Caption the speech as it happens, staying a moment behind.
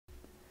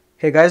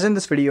Hey guys, in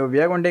this video we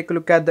are going to take a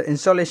look at the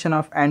installation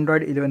of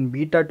Android 11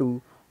 Beta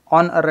 2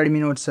 on a Redmi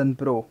Note 7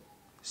 Pro.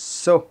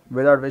 So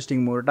without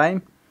wasting more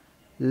time,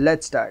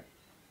 let's start.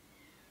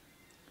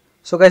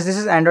 So guys, this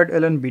is Android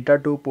 11 Beta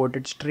 2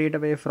 ported straight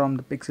away from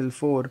the Pixel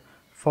 4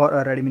 for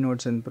a Redmi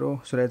Note 7 Pro.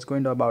 So let's go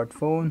into about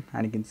phone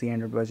and you can see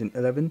Android version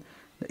 11.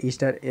 The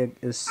Easter egg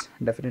is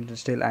definitely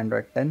still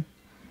Android 10.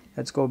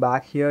 Let's go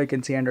back here. You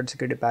can see Android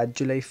security patch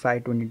July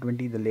 5,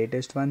 2020, the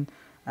latest one.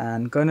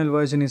 And kernel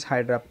version is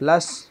Hydra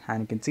Plus,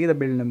 and you can see the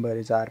build number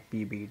is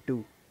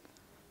RPB2.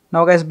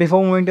 Now guys,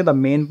 before moving to the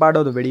main part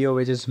of the video,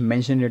 which is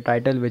mentioned in the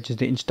title, which is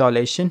the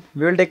installation,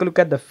 we will take a look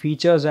at the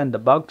features and the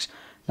bugs.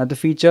 Now the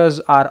features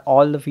are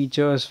all the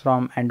features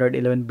from Android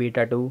 11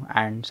 Beta 2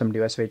 and some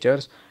device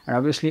features, and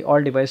obviously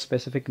all device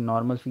specific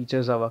normal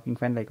features are working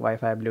fine, like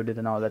Wi-Fi, Bluetooth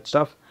and all that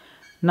stuff.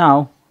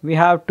 Now we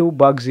have two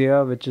bugs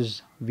here, which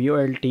is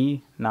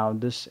VoLTE. Now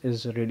this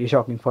is really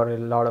shocking for a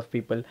lot of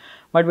people,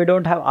 but we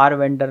don't have R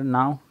vendor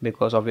now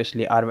because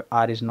obviously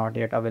R is not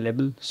yet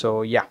available.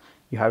 So yeah,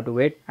 you have to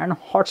wait. And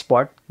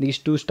hotspot, these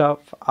two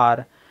stuff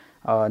are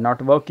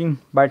not working,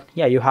 but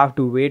yeah, you have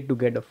to wait to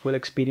get a full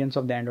experience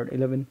of the Android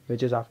 11,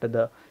 which is after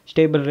the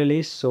stable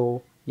release.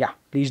 So yeah,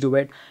 please do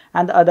wait.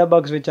 And the other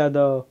bugs, which are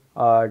the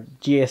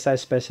GSI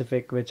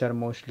specific, which are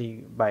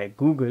mostly by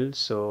Google.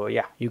 So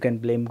yeah, you can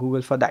blame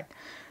Google for that.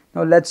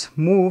 Now let's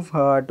move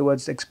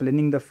towards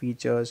explaining the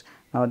features.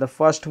 Now the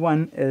first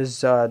one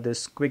is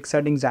this quick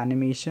settings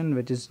animation,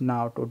 which is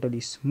now totally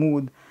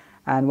smooth.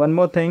 And one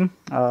more thing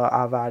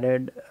I've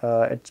added,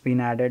 it's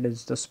been added,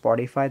 is the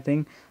Spotify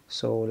thing.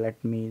 So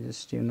let me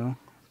just turn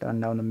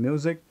down the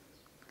music,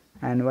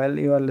 and while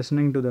you are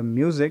listening to the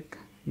music,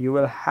 you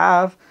will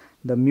have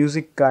the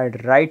music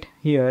guide right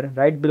here,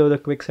 right below the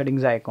quick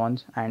settings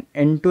icons and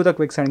into the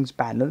quick settings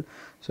panel.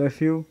 So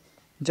if you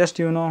just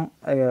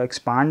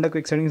expand the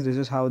quick settings, this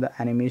is how the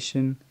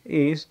animation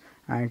is,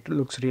 and it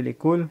looks really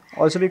cool.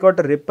 Also we got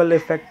a ripple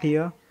effect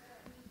here.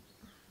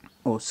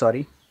 Oh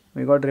sorry,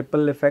 we got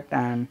ripple effect,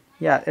 and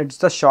yeah, it's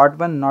the short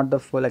one, not the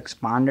full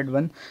expanded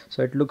one,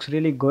 so it looks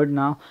really good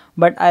now.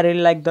 But I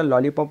really like the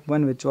lollipop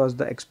one, which was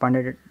the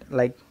expanded,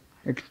 like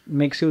it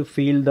makes you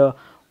feel the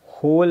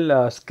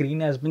whole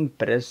screen has been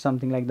pressed,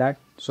 something like that.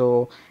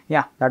 So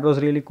yeah, that was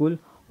really cool.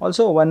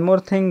 Also one more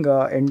thing,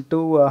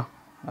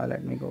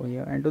 let me go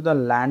here into the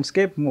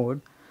landscape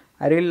mode.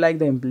 I really like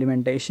the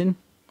implementation.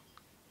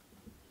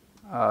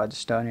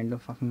 Just turn into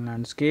fucking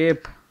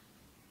landscape.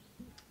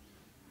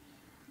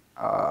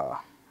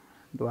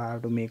 Do I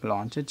have to make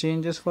launcher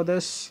changes for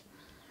this?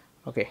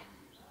 Okay,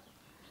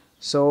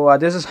 so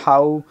this is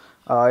how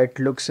it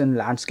looks in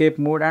landscape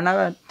mode, and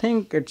I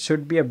think it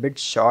should be a bit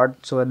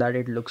short so that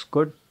it looks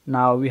good.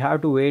 Now we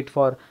have to wait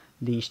for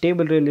the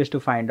stable release to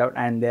find out,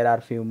 and there are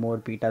few more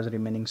betas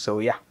remaining. So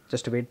yeah,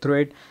 just wait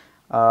through it.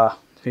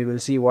 We will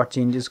see what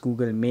changes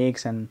Google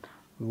makes and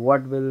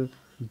what will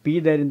be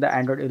there in the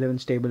Android 11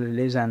 stable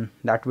release, and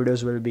that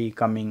videos will be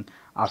coming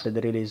after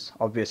the release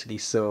obviously.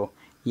 So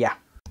yeah.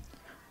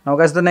 Now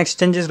guys, the next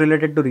change is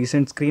related to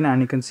recent screen,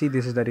 and you can see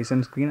this is the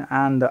recent screen,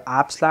 and the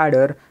app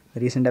slider, the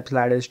recent app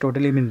slider, is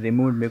totally been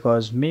removed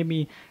because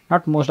maybe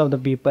not most of the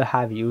people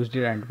have used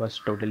it and it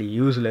was totally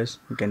useless.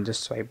 You can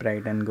just swipe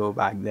right and go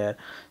back there.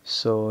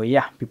 So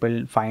yeah,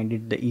 people find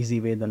it the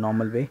easy way, the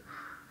normal way.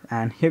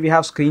 And here we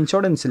have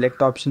screenshot and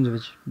select options,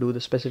 which do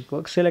the specific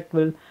work. Select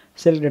will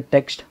select the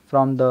text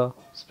from the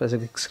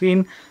specific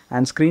screen,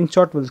 and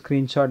screenshot will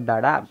screenshot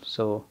that app.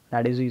 So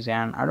that is easy,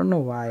 and I don't know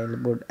why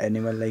would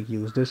anyone like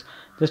use this.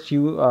 Just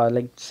you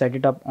like set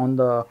it up on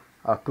the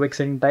quick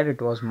setting tile. It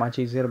was much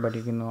easier, but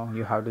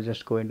you have to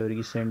just go into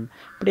recent.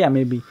 But yeah,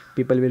 maybe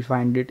people will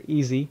find it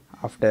easy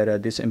after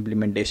this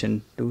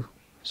implementation too.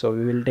 So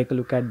we will take a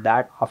look at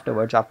that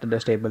afterwards, after the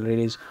stable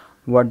release,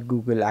 what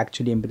Google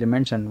actually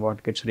implements and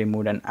what gets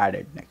removed and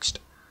added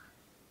next.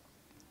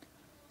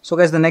 So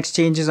guys, the next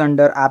change is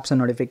under apps and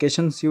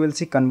notifications. You will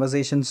see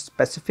conversations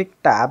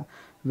specific tab,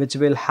 which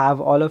will have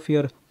all of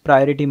your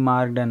priority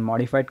marked and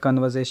modified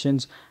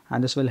conversations,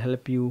 and this will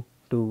help you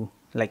to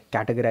like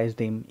categorize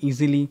them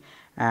easily.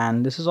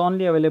 And this is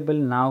only available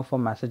now for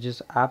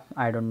messages app.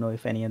 I don't know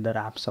if any other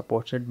app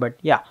supports it, but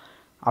yeah,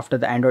 after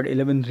the Android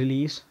 11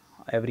 release,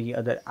 every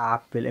other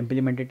app will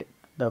implement it,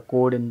 the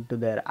code into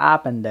their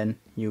app, and then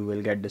you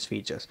will get these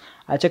features.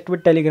 I checked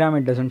with Telegram,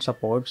 it doesn't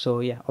support. So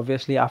yeah,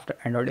 obviously after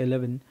Android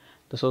 11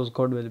 the source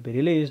code will be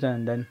released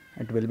and then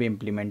it will be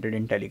implemented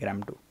in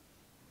Telegram too.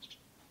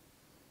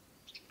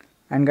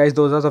 And guys,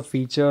 those are the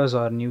features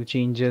or new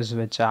changes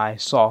which I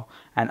saw,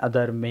 and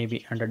other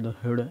maybe under the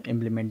hood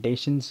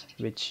implementations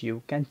which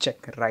you can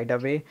check right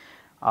away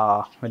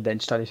with the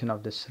installation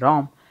of this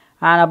ROM.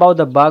 And about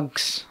the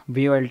bugs,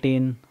 VoLTE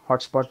in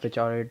hotspot, which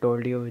I already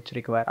told you, which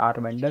require R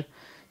vendor.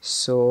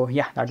 So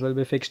yeah, that will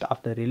be fixed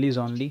after release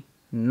only.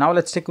 Now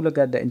let's take a look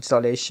at the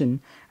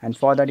installation, and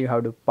for that you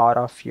have to power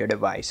off your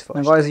device first.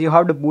 Now guys, you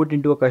have to boot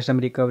into a custom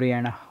recovery,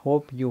 and I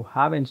hope you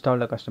have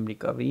installed a custom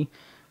recovery.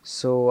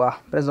 So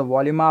press the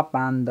volume up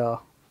and the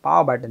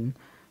power button,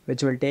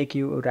 which will take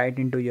you right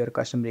into your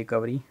custom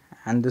recovery,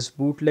 and this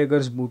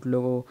bootlegger's boot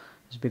logo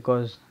It's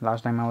because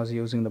last time I was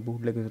using the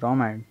bootleg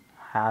ROM and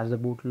has the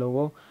boot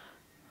logo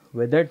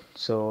with it.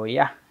 So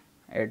yeah,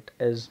 it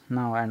is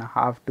now and I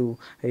have to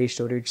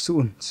restore it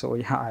soon. So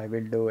yeah, I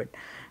will do it.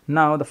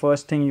 Now the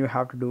first thing you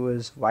have to do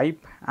is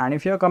wipe, and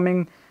if you're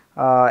coming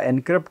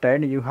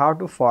encrypted, you have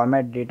to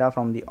format data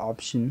from the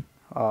option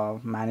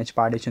manage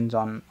partitions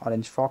on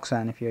OrangeFox,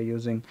 and if you're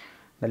using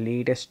the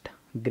latest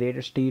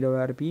greatest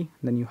TWRP,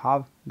 then you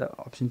have the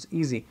options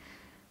easy.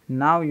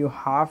 Now you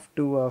have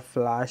to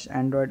flash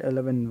Android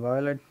 11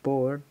 wallet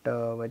port,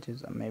 which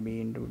is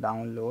maybe into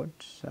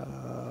downloads.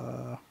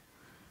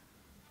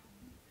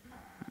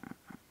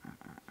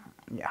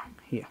 Yeah,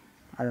 here,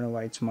 I don't know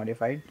why it's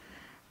modified.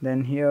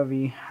 Then here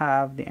we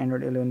have the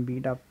Android 11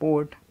 beta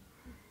port.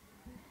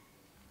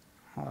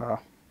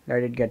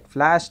 Let it get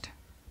flashed.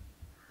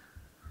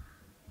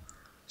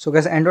 So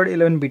guys, Android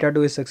 11 beta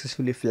 2 is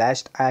successfully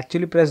flashed. I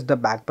actually pressed the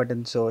back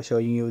button, so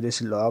showing you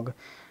this log.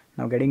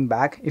 Now getting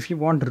back, if you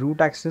want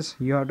root access,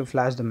 you have to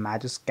flash the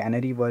matches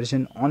canary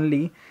version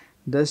only,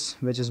 this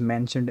which is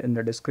mentioned in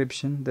the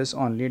description. This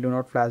only, do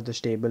not flash the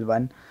stable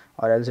one,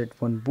 or else it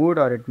won't boot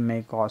or it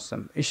may cause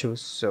some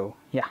issues. So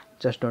yeah,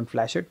 just don't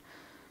flash it.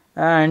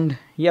 And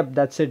yep,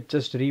 that's it.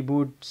 Just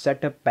reboot,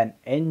 setup and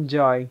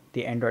enjoy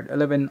the Android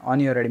 11 on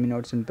your Redmi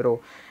Note 10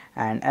 Pro.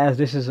 And as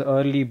this is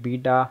early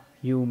beta,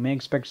 you may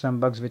expect some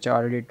bugs which I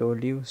already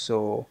told you.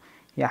 So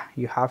yeah,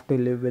 you have to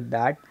live with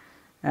that.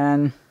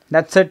 And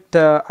that's it.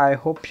 I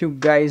hope you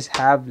guys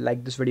have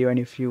liked this video, and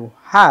if you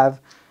have,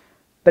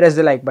 press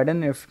the like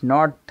button. If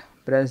not,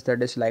 press the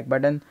dislike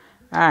button.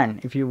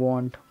 And if you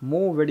want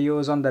more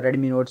videos on the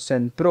Redmi Note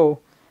 10 Pro,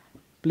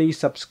 please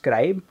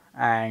subscribe.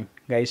 And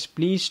guys,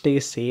 please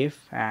stay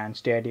safe and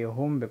stay at your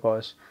home,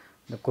 because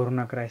the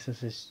corona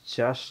crisis is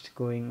just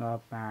going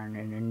up, and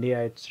in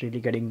India it's really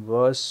getting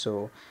worse.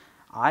 So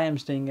I am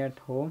staying at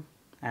home,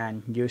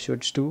 and you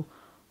should too,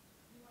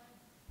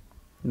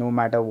 no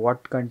matter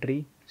what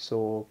country.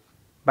 So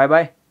bye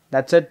bye,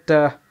 that's it.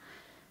 Bye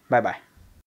bye.